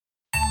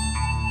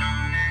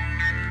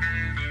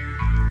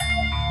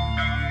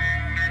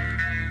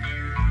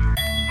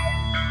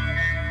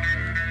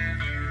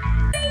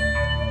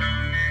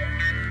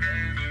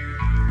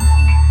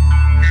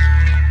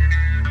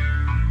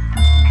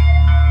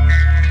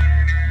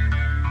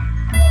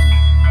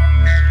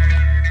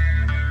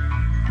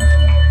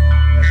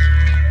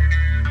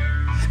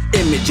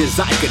images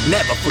I could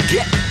never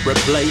forget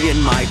replay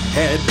in my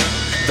head.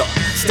 The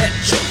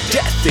stench of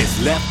death is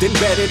left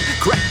embedded,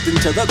 crept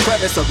into the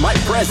crevice of my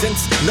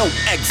presence. No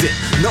exit,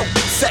 no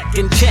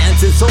second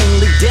chances,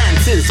 only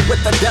dances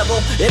with the devil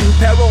in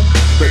peril.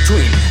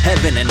 Between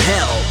heaven and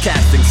hell,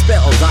 casting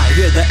spells, I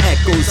hear the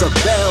echoes of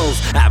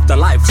bells.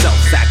 Afterlife,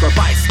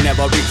 self-sacrifice,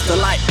 never reached the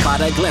light.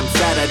 Caught a glimpse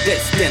at a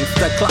distance,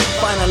 the clock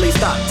finally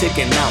stopped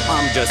ticking. Now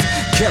I'm just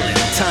killing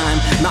time.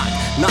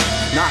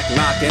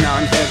 Knocking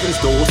on heaven's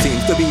door.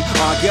 Seems to be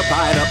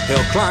occupied.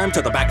 Uphill climb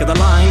to the back of the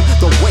line.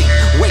 The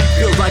wait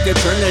feels like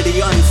eternity.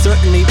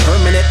 Uncertainty,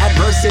 permanent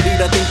adversity.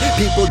 To think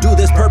people do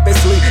this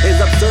purposely is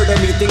absurd to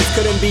me. Things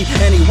couldn't be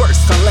any worse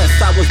unless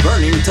I was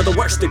burning to the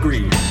worst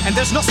degree. And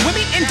there's no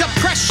swimming in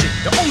depression.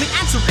 The only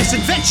answer is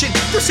invention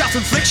through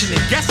self-infliction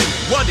and guessing.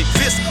 What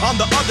exists on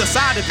the other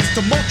side of this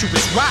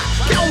tumultuous ride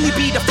can only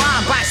be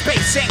defined by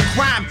space and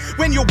crime.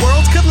 When your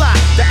worlds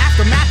collide, the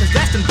aftermath is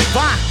less than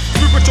divine.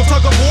 Spiritual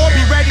tug of war,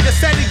 be ready to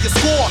settle your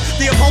score.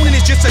 The opponent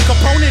is just a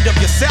component of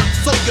yourself,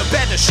 so you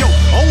better show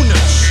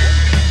ownership.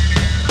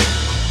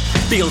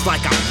 Feels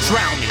like I'm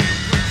drowning,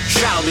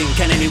 shouting,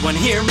 can anyone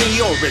hear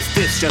me? Or is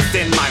this just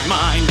in my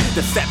mind?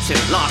 Deception,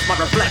 lost my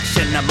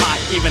reflection, am I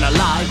even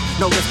alive?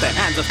 Notice the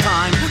hands of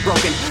time,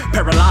 broken,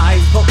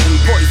 paralyzed, potent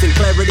poison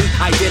clarity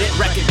I didn't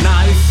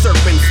recognize.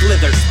 Serpent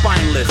slither,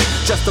 spineless,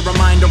 just a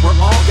reminder we're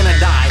all gonna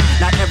die.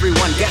 Not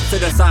everyone gets to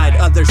decide,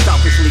 others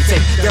selfishly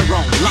take their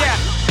own life.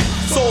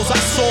 Souls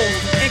are sold,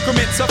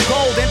 increments of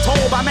gold, and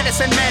told by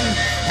medicine men.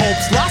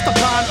 Hopes lost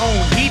upon own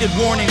heated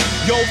warning.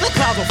 Yo, the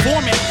clouds are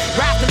forming,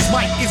 wrath and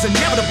smite is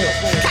inevitable.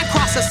 Can't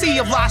cross a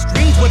sea of lost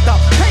dreams without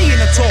paying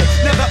a toll.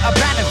 Never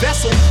abandon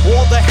vessel,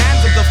 all the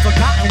hands of the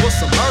forgotten will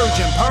submerge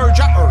and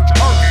purge. I urge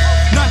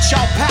earth, none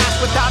shall pass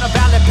without a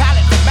valid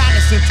palate for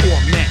madness and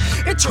torment.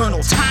 Eternal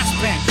time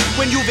spent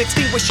when you've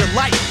extinguished your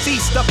light.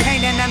 Cease the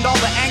pain and end all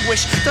the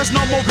anguish. There's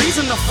no more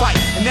reason to fight,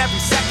 and every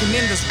second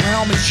in this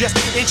realm is just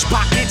inch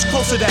by inch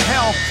closer to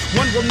hell.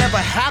 One will never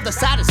have the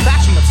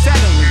satisfaction of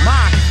settling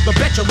mine, but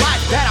bet your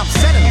life that I'm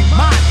settling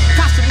mine.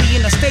 Constantly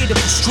in a state of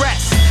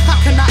distress. How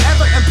can I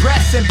ever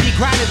impress and be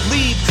granted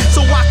leave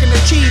so I can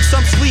achieve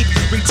some sleep,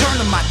 return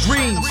to my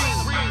dreams?